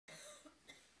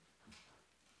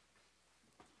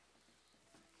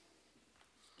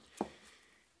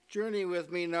Journey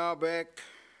with me now back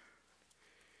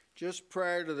just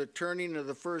prior to the turning of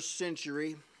the first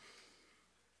century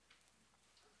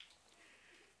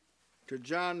to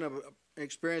John, the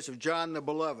experience of John the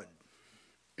Beloved.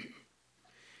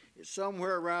 It's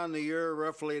somewhere around the year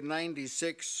roughly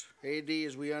 96 AD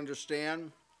as we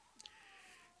understand.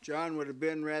 John would have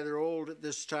been rather old at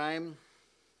this time.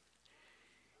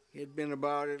 He had been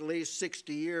about at least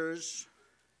 60 years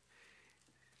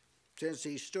since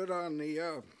he stood on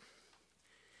the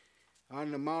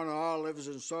Mount of Olives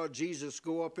and saw Jesus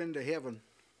go up into heaven.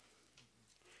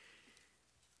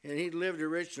 And he'd lived a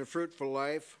rich and fruitful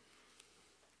life.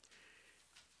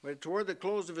 But toward the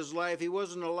close of his life, he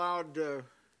wasn't allowed to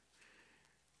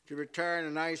retire in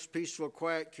a nice, peaceful,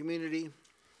 quiet community.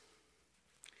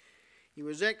 He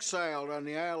was exiled on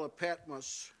the Isle of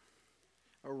Patmos,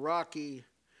 a rocky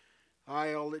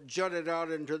isle that jutted out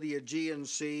into the Aegean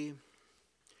Sea,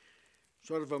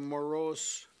 sort of a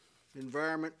morose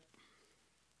environment.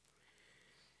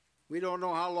 We don't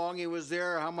know how long he was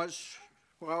there,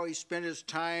 how he spent his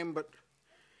time, but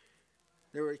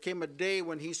there came a day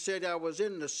when he said, "I was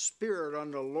in the Spirit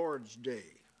on the Lord's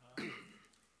day."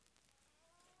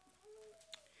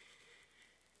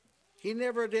 He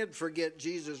never did forget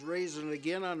Jesus raising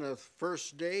again on the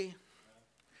first day.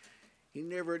 He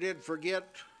never did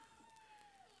forget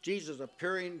Jesus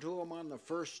appearing to him on the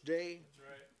first day,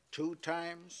 right, 2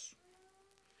 times.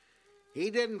 He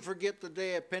didn't forget the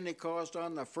day of Pentecost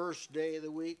on the first day of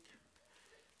the week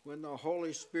when the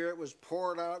Holy Spirit was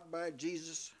poured out by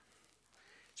Jesus.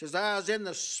 He says, "I was in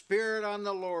the Spirit on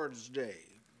the Lord's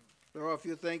day." So if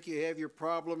you think you have your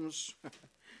problems,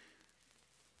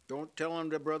 don't tell them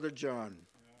to Brother John.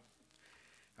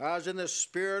 I was in the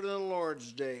Spirit on the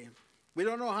Lord's day. We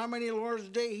don't know how many Lord's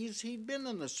days he'd been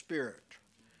in the Spirit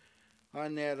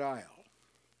on that isle.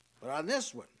 But on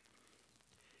this one,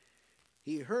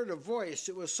 he heard a voice.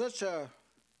 It was such a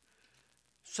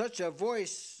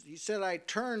voice. He said, "I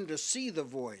turned to see the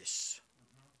voice."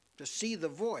 To see the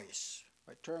voice.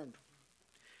 I turned.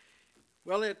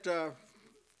 Well, it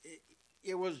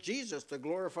was Jesus, the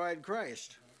glorified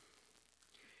Christ.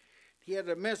 He had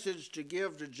a message to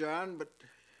give to John, but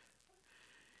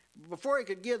before he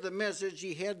could give the message,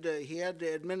 he had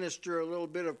to administer a little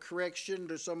bit of correction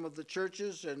to some of the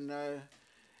churches and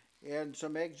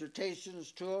some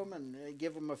exhortations to them, and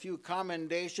give them a few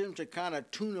commendations to kind of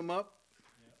tune them up,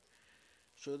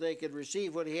 so they could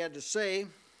receive what he had to say.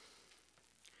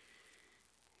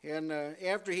 And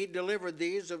after he delivered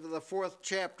these of the 4th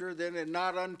chapter, then and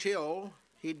not until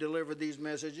he delivered these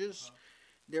messages,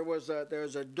 there was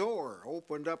a door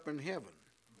opened up in heaven.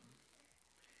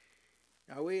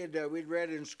 Now we'd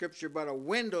read in Scripture about a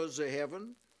windows of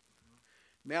heaven,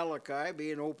 Malachi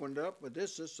being opened up, but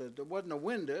it wasn't a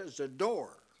window, it's a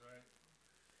door. Right.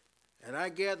 And I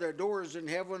gather doors in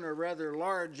heaven are rather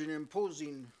large and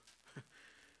imposing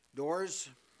doors.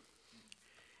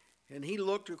 And he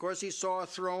looked, of course, he saw a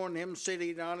throne, him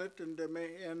sitting on it, and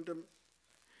to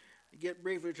get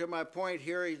briefly to my point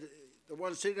here, the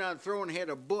one sitting on the throne had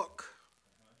a book,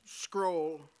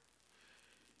 scroll.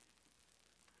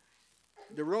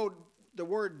 The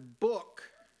word book,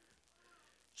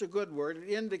 it's a good word. It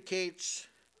indicates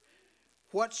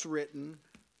what's written.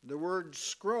 The word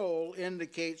scroll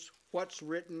indicates what's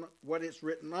written, what it's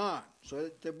written on. So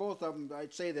they're both of them,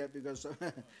 I'd say that because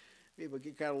people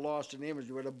get kind of lost in the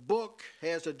imagery. But a book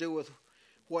has to do with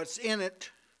what's in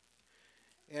it,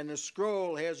 and the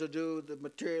scroll has to do with the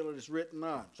material that it's written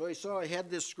on. So he had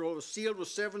this scroll, it was sealed with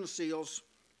 7 seals.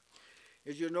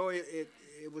 As you know, it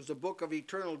was a book of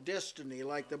eternal destiny,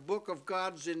 like the book of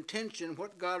God's intention,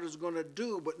 what God was going to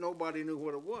do, but nobody knew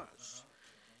what it was.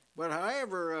 But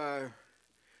however,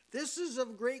 this is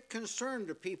of great concern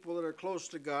to people that are close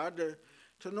to God,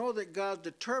 to know that God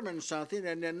determined something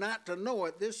and then not to know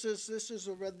it. This is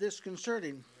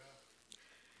disconcerting.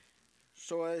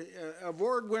 So a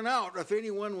word went out if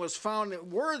anyone was found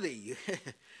worthy.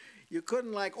 You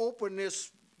couldn't open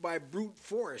this by brute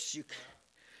force.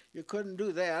 You couldn't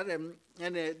do that, and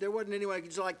there wasn't anyone who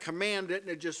could just command it and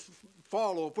it just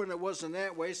fall open. It wasn't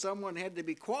that way. Someone had to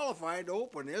be qualified to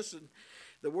open this, and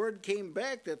the word came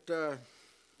back that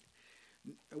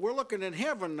we're looking in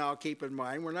heaven now. Keep in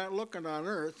mind, we're not looking on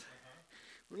earth.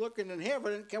 We're looking in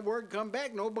heaven, and the word come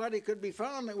back. Nobody could be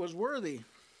found that was worthy.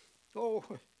 Oh,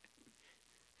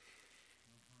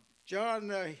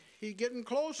 John, he's getting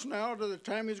close now to the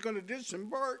time he's going to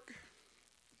disembark.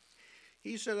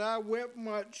 He said, "I wept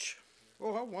much."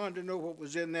 Oh, I wanted to know what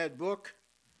was in that book.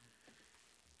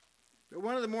 But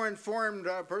one of the more informed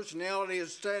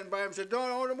personalities standing by him and said,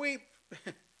 "Don't weep.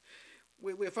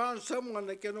 We found someone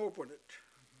that can open it."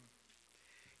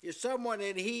 is someone,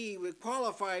 and he was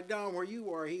qualified down where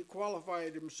you are. He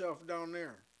qualified himself down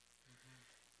there.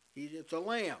 It's a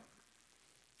lamb.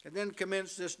 And then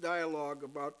commenced this dialogue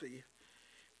about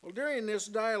well, during this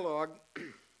dialogue,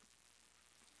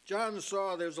 John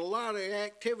saw there's a lot of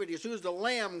activity. As soon as the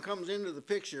lamb comes into the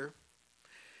picture,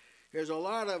 there's a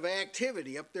lot of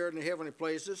activity up there in the heavenly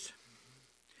places.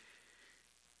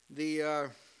 The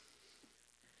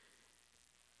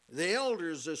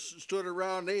elders that stood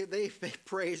around, they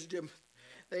praised him.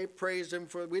 They praised him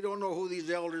for, we don't know who these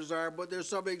elders are, but there's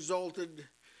some exalted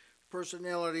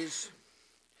personalities.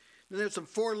 Then there's some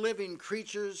four living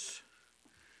creatures,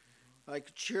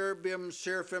 like cherubim,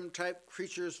 seraphim type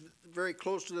creatures, very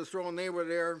close to the throne. They were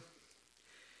there.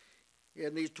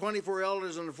 And these 24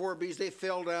 elders and the four beasts, they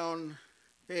fell down.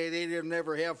 Hey, they didn't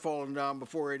never have fallen down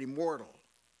before any mortal.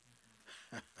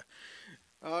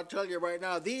 I'll tell you right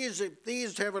now, these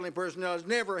heavenly personalities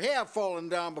never have fallen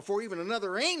down before even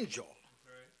another angel.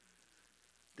 Right.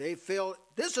 They fell.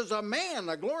 This is a man,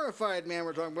 a glorified man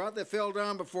we're talking about. They fell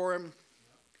down before him,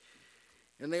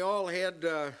 and they all had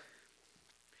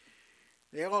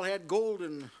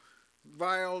golden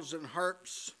vials and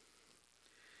harps.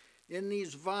 In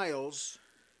these vials,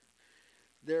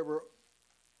 there were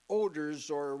odors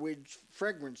or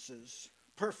fragrances,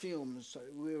 perfumes,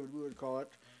 we would call it.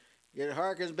 It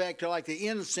harkens back to like the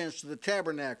incense to the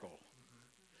tabernacle.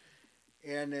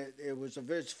 And it was a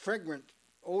very fragrant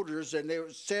odors, and they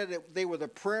said that they were the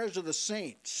prayers of the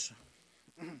saints,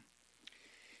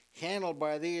 handled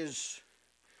by these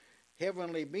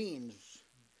heavenly beings,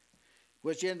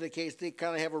 which indicates they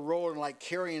kind of have a role in like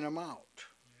carrying them out.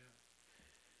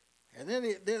 Yeah. And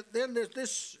then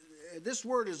there's this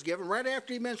word is given right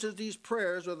after he mentions these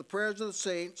prayers, or the prayers of the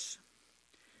saints,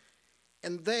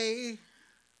 and they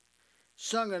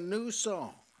sung a new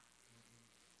song,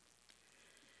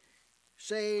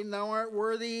 saying, Thou art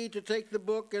worthy to take the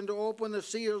book and to open the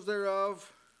seals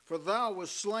thereof, for thou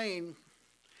wast slain,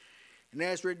 and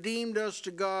hast redeemed us to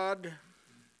God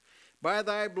by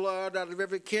thy blood out of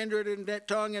every kindred and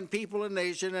tongue and people and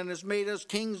nation, and hast made us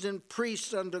kings and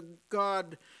priests unto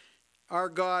God, our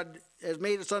God, has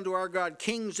made us unto our God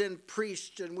kings and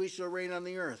priests, and we shall reign on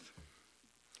the earth.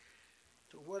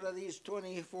 So what are these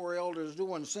 24 elders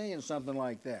doing saying something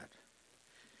like that?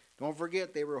 Don't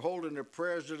forget, they were holding the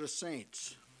prayers of the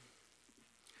saints.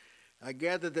 I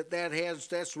gather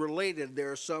that's related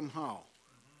there somehow.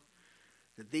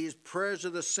 That these prayers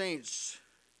of the saints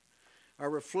are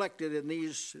reflected in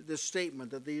this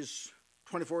statement that these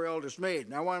 24 elders made.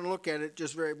 Now I want to look at it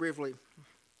just very briefly.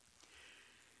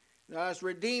 Thou hast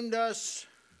redeemed us.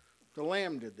 The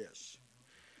Lamb did this.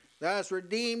 Thou hast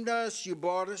redeemed us. You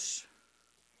bought us.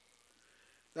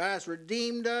 Thou hast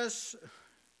redeemed us.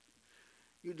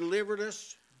 You delivered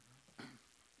us.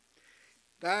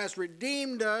 Thou hast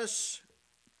redeemed us.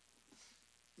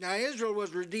 Now Israel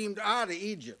was redeemed out of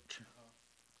Egypt.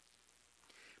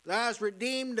 Thou hast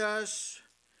redeemed us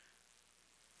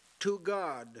to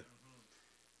God.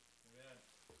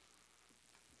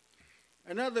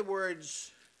 In other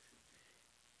words,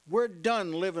 we're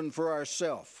done living for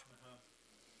ourselves.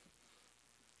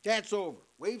 That's over.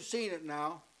 We've seen it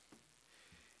now.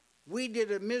 We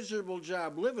did a miserable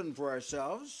job living for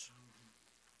ourselves.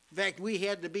 In fact, we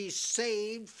had to be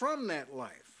saved from that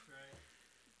life. Right.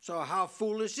 So how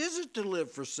foolish is it to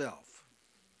live for self?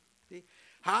 See?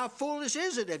 How foolish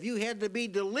is it if you had to be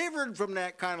delivered from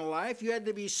that kind of life, you had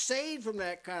to be saved from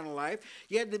that kind of life,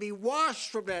 you had to be washed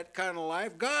from that kind of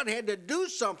life, God had to do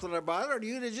something about it, or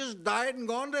you'd have just died and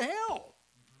gone to hell.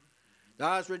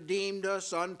 Thou hast redeemed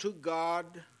us unto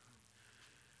God.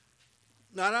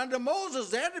 Not unto Moses,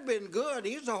 that had been good.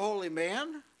 He's a holy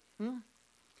man.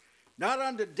 Not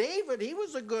unto David, he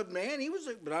was a good man.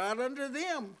 But not unto them.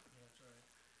 That's right.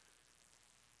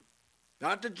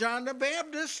 Not to John the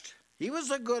Baptist, he was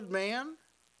a good man.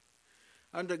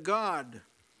 Unto God.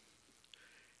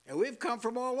 And we've come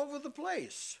from all over the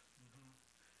place.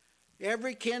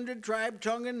 Every kindred, tribe,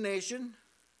 tongue, and nation.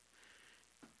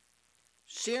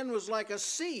 Sin was like a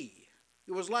sea.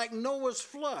 It was like Noah's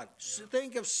flood. Yeah.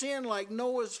 Think of sin like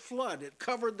Noah's flood. It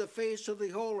covered the face of the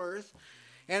whole earth.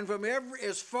 And from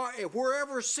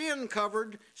wherever sin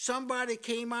covered, somebody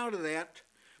came out of that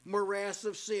morass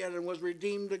of sin and was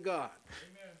redeemed to God.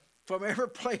 Amen. From every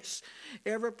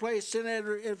place sin had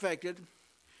infected,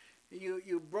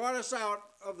 you brought us out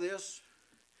of this.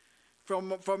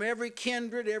 From every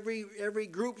kindred, every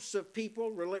groups of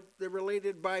people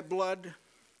related by blood,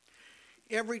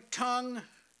 every tongue,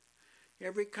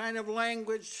 every kind of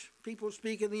language people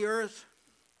speak in the earth,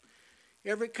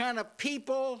 every kind of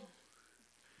people,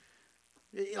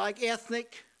 like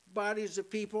ethnic bodies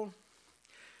of people,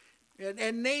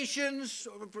 And nations,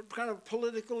 kind of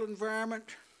political environment.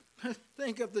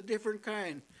 Think of the different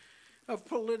kind of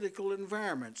political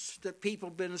environments that people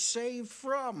have been saved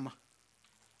from.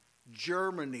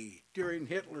 Germany during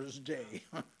Hitler's day.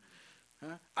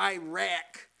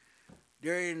 Iraq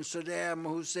during Saddam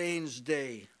Hussein's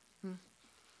day.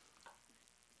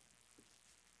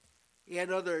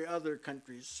 And other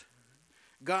countries.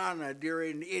 Ghana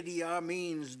during Idi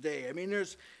Amin's day. I mean,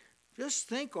 just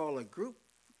think all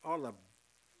the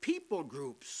people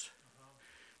groups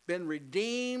been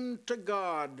redeemed to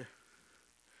God.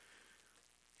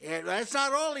 And that's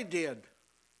not all he did.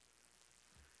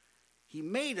 He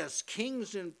made us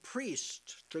kings and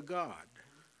priests to God.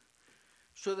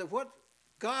 So that what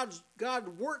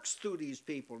God works through these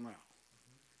people now.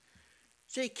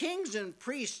 See, kings and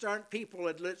priests aren't people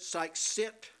that like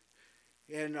sit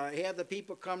and have the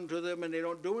people come to them and they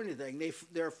don't do anything.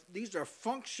 These are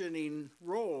functioning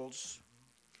roles.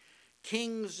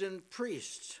 Kings and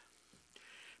priests.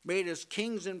 Made us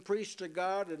kings and priests to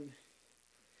God. And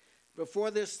before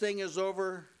this thing is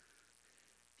over,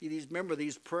 remember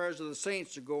these prayers of the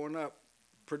saints are going up.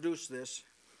 Produce this.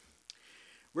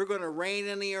 We're going to reign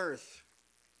in the earth.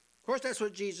 Of course, that's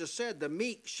what Jesus said. The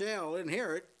meek shall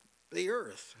inherit the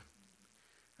earth.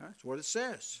 That's what it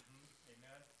says.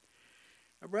 Amen.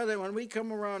 Now, brother, when we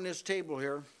come around this table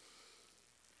here,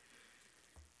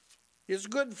 it's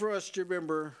good for us to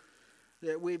remember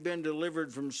that we've been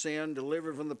delivered from sin,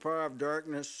 delivered from the power of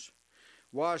darkness,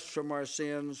 washed from our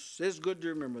sins. It's good to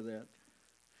remember that.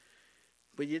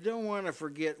 But you don't want to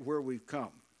forget where we've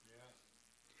come. Yeah.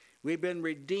 We've been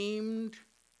redeemed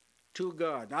to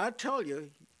God. Now, I tell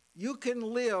you, you can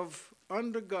live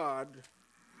under God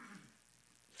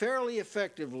fairly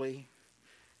effectively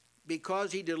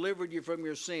because he delivered you from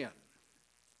your sin.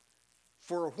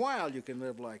 For a while you can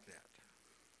live like that.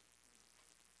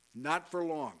 Not for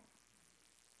long.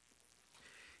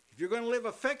 If you're going to live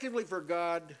effectively for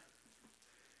God,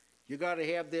 you got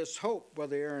to have this hope,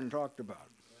 Brother Aaron talked about.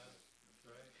 Yeah, that's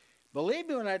right. Believe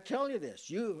me when I tell you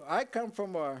this. I come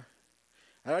from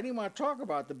I don't even want to talk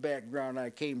about the background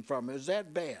I came from. It was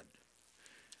that bad.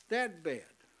 That bad.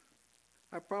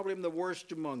 I probably am the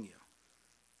worst among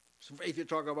you, if you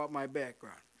talk about my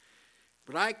background.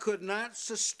 But I could not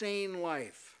sustain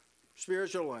life,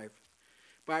 spiritual life,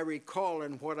 by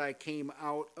recalling what I came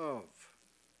out of.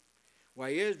 Why,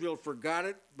 Israel forgot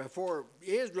it before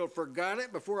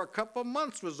a couple of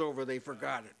months was over, they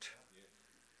forgot it.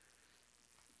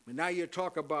 But now you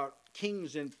talk about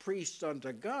kings and priests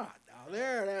unto God.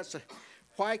 Now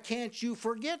why can't you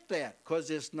forget that? Because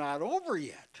it's not over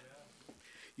yet.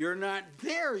 You're not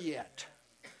there yet.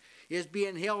 It's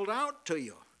being held out to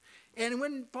you. And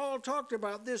when Paul talked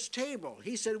about this table,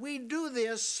 he said, we do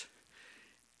this,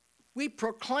 we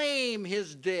proclaim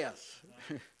his death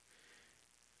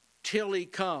till he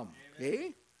come.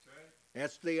 Eh?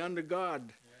 That's the under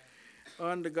God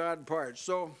part.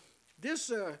 So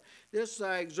this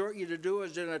I exhort you to do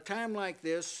is in a time like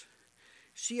this,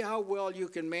 see how well you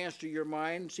can master your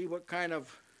mind, see what kind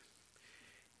of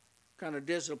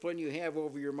discipline you have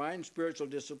over your mind, spiritual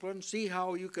discipline. See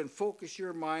how you can focus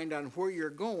your mind on where you're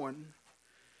going,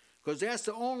 because that's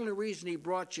the only reason he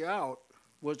brought you out,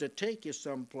 was to take you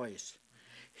someplace.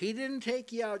 He didn't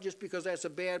take you out just because that's a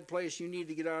bad place, you need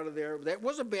to get out of there. That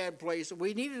was a bad place,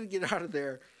 we needed to get out of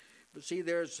there. But see,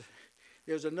 there's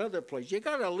another place. You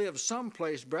got to live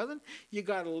someplace, brethren. You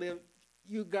got to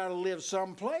live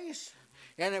someplace.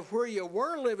 And if where you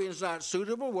were living is not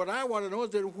suitable, what I want to know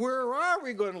is that where are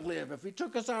we going to live? If he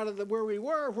took us out of where we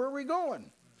were, where are we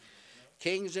going?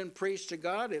 Kings and priests to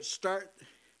God,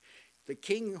 the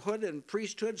kinghood and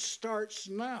priesthood starts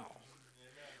now.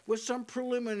 With some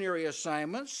preliminary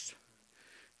assignments.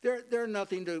 They're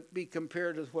nothing to be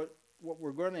compared with what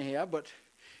we're going to have, but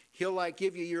he'll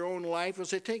give you your own life. He'll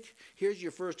say, here's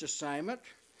your first assignment.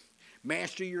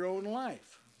 Master your own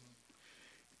life.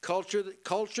 Culture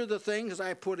the things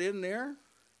I put in there.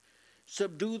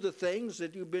 Subdue the things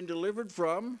that you've been delivered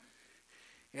from.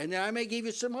 And then I may give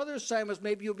you some other assignments.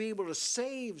 Maybe you'll be able to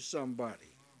save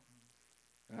somebody.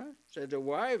 Said the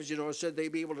wives, said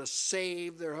they'd be able to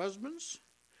save their husbands.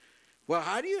 Well,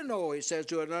 how do you know, he says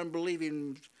to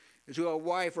a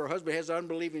wife or husband has an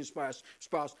unbelieving spouse.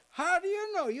 How do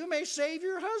you know? You may save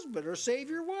your husband or save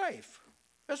your wife.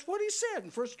 That's what he said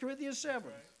in 1 Corinthians 7.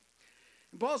 Right.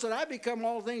 And Paul said, I become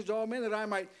all things to all men that I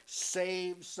might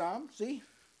save some. See?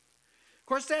 Of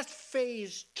course, that's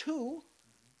phase 2.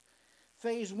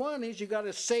 Phase 1 is you got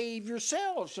to save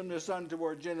yourselves from this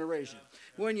untoward generation.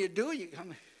 Yeah. When you do,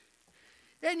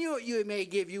 and you may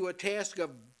give you a task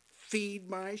of feed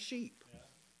my sheep.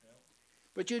 Yeah.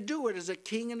 But you do it as a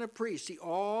king and a priest. See,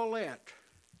 all that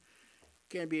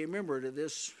can be remembered at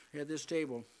this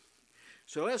table.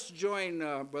 So let's join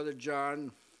Brother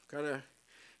John, kind of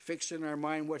fix in our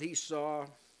mind what he saw,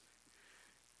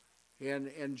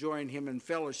 and join him in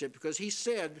fellowship, because he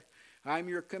said, I'm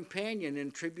your companion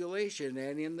in tribulation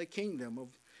and in the kingdom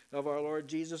of our Lord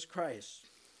Jesus Christ.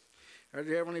 Our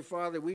dear Heavenly Father, we